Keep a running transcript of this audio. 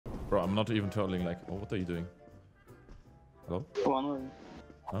Bro, I'm not even turtling like, oh, what are you doing? Hello? One way.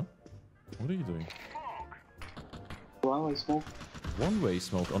 Huh? What are you doing? One way smoke. One-way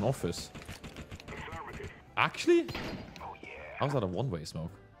smoke on office. Actually? How's that a one-way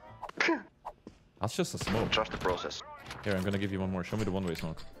smoke? That's just a smoke. Trust the process. Here, I'm gonna give you one more. Show me the one-way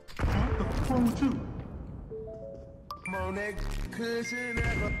smoke.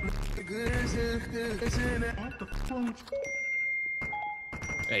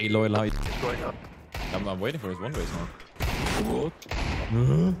 Hey, loyal height. Going up. I'm waiting for his one-way smoke. What?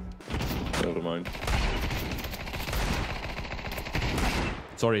 Never mind.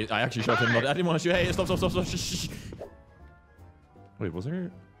 Sorry, I actually shot him. But I didn't want to shoot. Hey, stop. Shh. Wait, was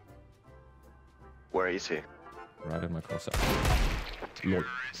there? Where is he? Right at my cross. Lord.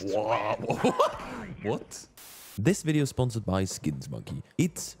 Wow. What? This video is sponsored by Skins Monkey.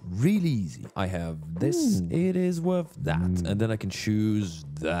 It's really easy. I have this. It is worth that. And then I can choose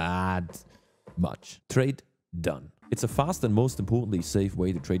that much. Trade done. It's a fast and most importantly safe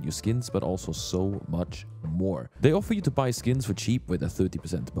way to trade your skins, but also so much more. They offer you to buy skins for cheap with a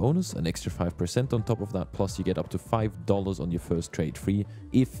 30% bonus, an extra 5% on top of that, plus you get up to $5 on your first trade free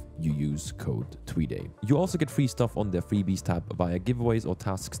if you use code Mrtweeday. You also get free stuff on their freebies tab via giveaways or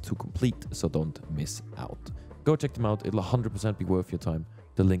tasks to complete, so don't miss out. Go check them out, it'll 100% be worth your time.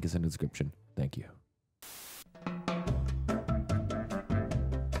 The link is in the description. Thank you.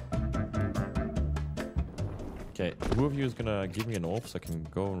 Okay, who of you is gonna give me an AWP so I can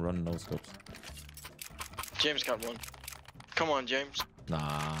go and run no scopes? James got one. Come on, James.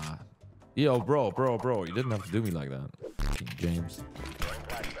 Nah. Yo, bro. You didn't have to do me like that. Fucking James.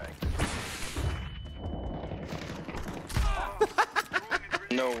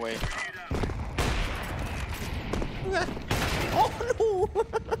 No way. Oh no!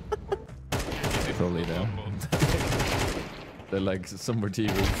 They're probably down. They're like somewhere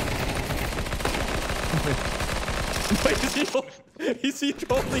TV. Wait, is he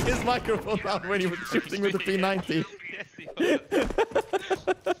holding his microphone down when he was shooting with the P90?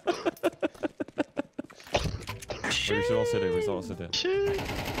 We should all sit here. We should all sit here.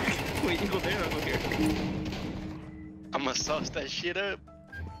 Wait, you go there, I'll go here. I'ma sauce that shit up.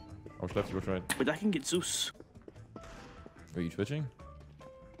 I was left, you were right. But I can get Zeus. Are you twitching?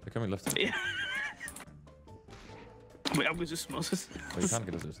 They're coming left. Yeah. Wait, I'm gonna just smoke this. Oh, you can't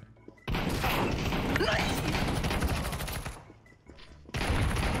get us this.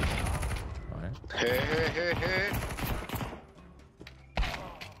 Alright. Hey.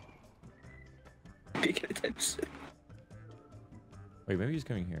 Big attention. Wait, maybe he's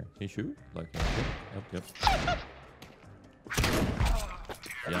coming here. Can you shoot? Like, yep.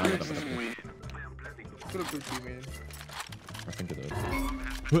 Yeah, I think it does.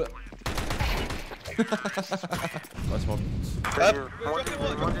 Nice smoke. Okay,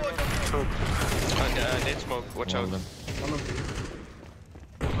 I need smoke. Watch out.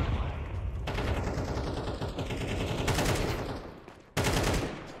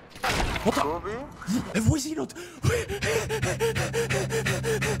 What the? Wo ist he not?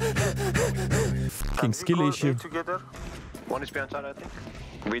 Fucking skill issue. Together. One is behind side, I think.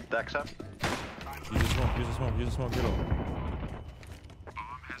 With Daxa. Use a smoke, get up.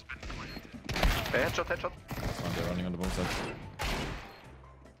 Headshot. Oh, they're running on the both sides.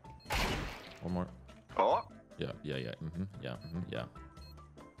 One more. Oh. Yeah. Yeah.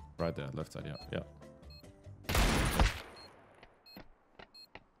 Right there, left side, yeah.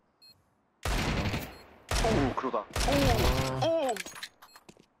 Oh, kruda. Oh.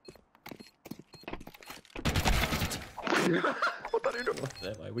 What are you doing? What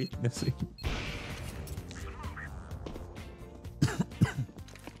am I witnessing?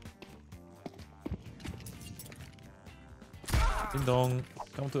 Ding dong,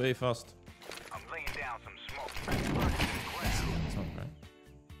 come to A fast. I'm laying down some smoke. Smoke, right?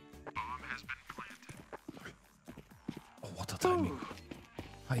 Oh, what a timing.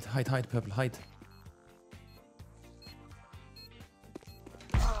 Hide, purple, hide.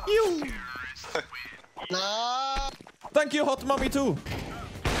 You! No. Thank you, hot mommy too!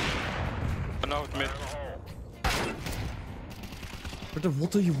 No, mid.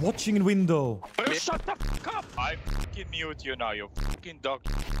 What are you watching in window? Shut the fuck up! I fucking mute you now, you fucking dog.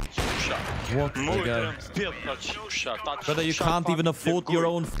 What the guy? Brother, you can't even afford your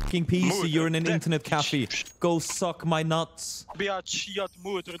own fucking PC, you're in an internet cafe. Go suck my nuts. Brother,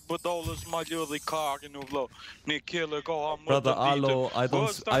 hello, I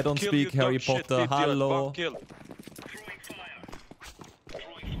don't speak Harry Potter, hello.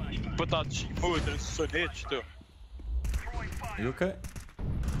 You okay?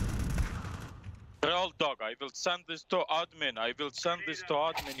 Real dog, I will send this to admin. I will send this to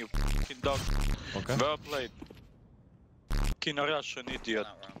admin, you fucking dog. Okay. Well played. Fucking Russian idiot.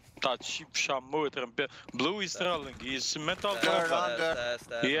 That sheep sham motor. Blue is trolling. He's mental problem.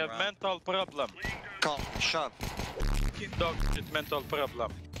 He have mental problem. Come, shove. Fucking dog with mental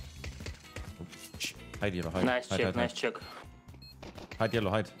problem. Hide yellow, hide. Nice hide, check, hide, nice hide. check. Hide yellow,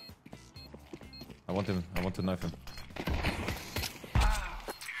 hide. I want him. I want to knife him.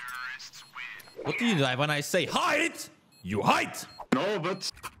 What do you do when I say hide? You hide! No,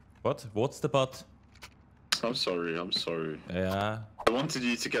 but... What? What's the but? I'm sorry, I'm sorry. Yeah. I wanted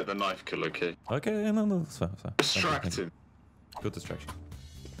you to get the knife kill, okay? Okay, no, that's fine. That's fine. Distract him. Good distraction.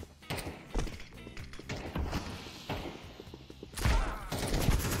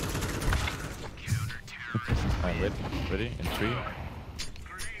 Alright, wait. Ready? In 3. You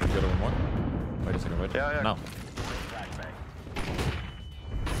got it in 1. Wait a second, wait. Yeah. Now.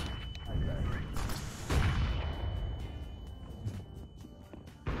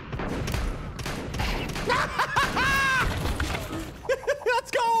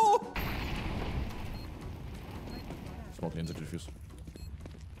 Let's go! Smoke into the defuse.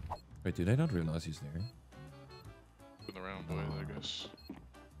 Wait, did I not realize he's there? In the round, boys, I guess.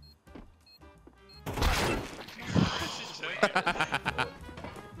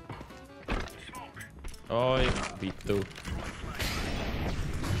 Oi, Vito.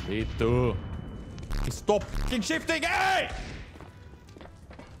 Vito. Stop fucking shifting, hey!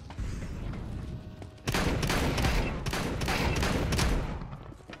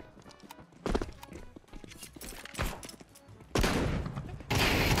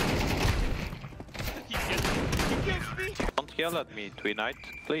 Don't yell at me, Tweenite,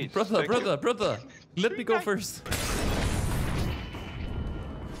 please. Brother, let me go first.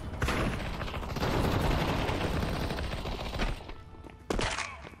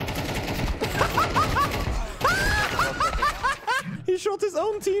 He shot his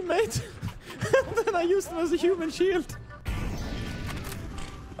own teammate. And then I used him as a human shield.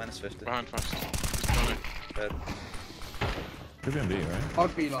 Minus 50. Behind fast. He's coming. Dead. Could be on B, right? I'll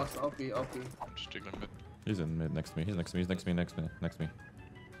be lost. I'll be. I'm just jiggling mid. He's in mid next to me. He's next to me. He's next to me. Next to me. Next to me.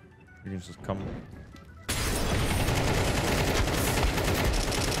 You can just come.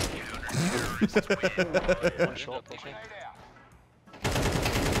 One shot, pushing.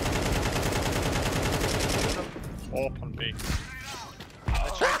 Open B.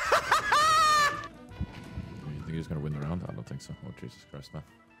 You think he's gonna win the round? I don't think so. Oh Jesus Christ, man.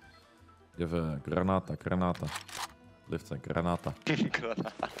 You have a granata. Lift side, granata.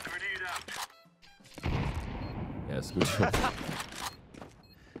 Yes, good shot.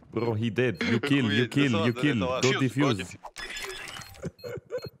 Bro, he did. You kill. Go defuse.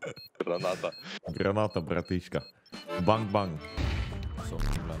 Granata, bratishka. Bang, bang. So,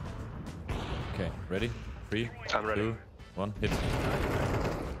 okay, ready? 3, I'm ready. 2, 1, hit.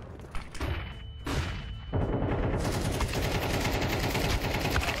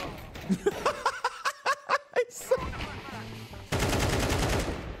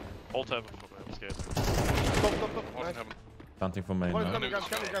 Ult heaven. I'm scared. One in heaven. Planting for main, right? behind us.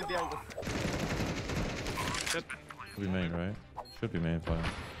 Should be main, right? Should be main player.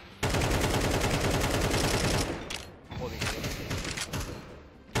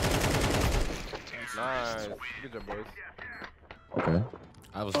 Nice. Good job, boys. Okay.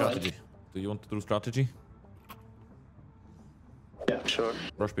 I have a strategy. Do you want to do strategy? Yeah, sure.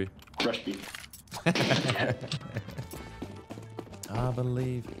 Rush B. Rush B. I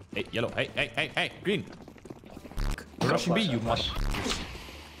believe. Hey, yellow. Hey, green. We're rushing B, you must.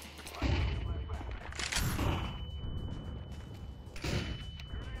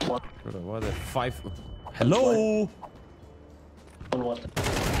 What? What are the 5? Hello? On what?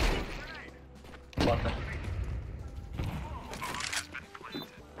 What?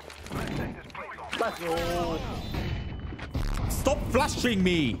 Stop flashing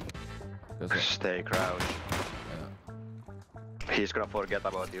me! Stay crouched. He's gonna forget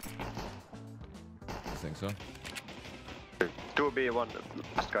about you. I think so. 2B1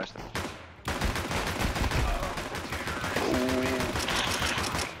 last guys.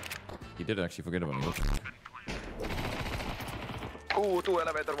 He did actually forget about me. Look. Ooh, 2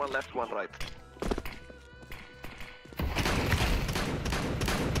 elevator, 1 left, 1 right.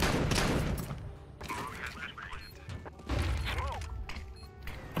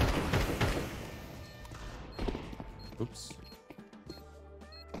 Oops.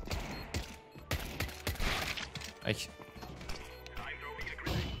 Hey.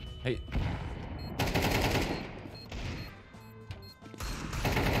 Hey.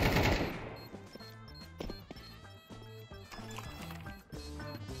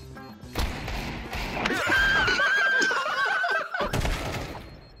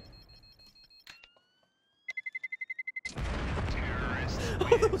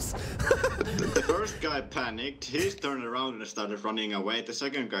 The first guy panicked, he turned around and started running away. The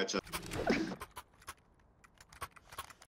second guy just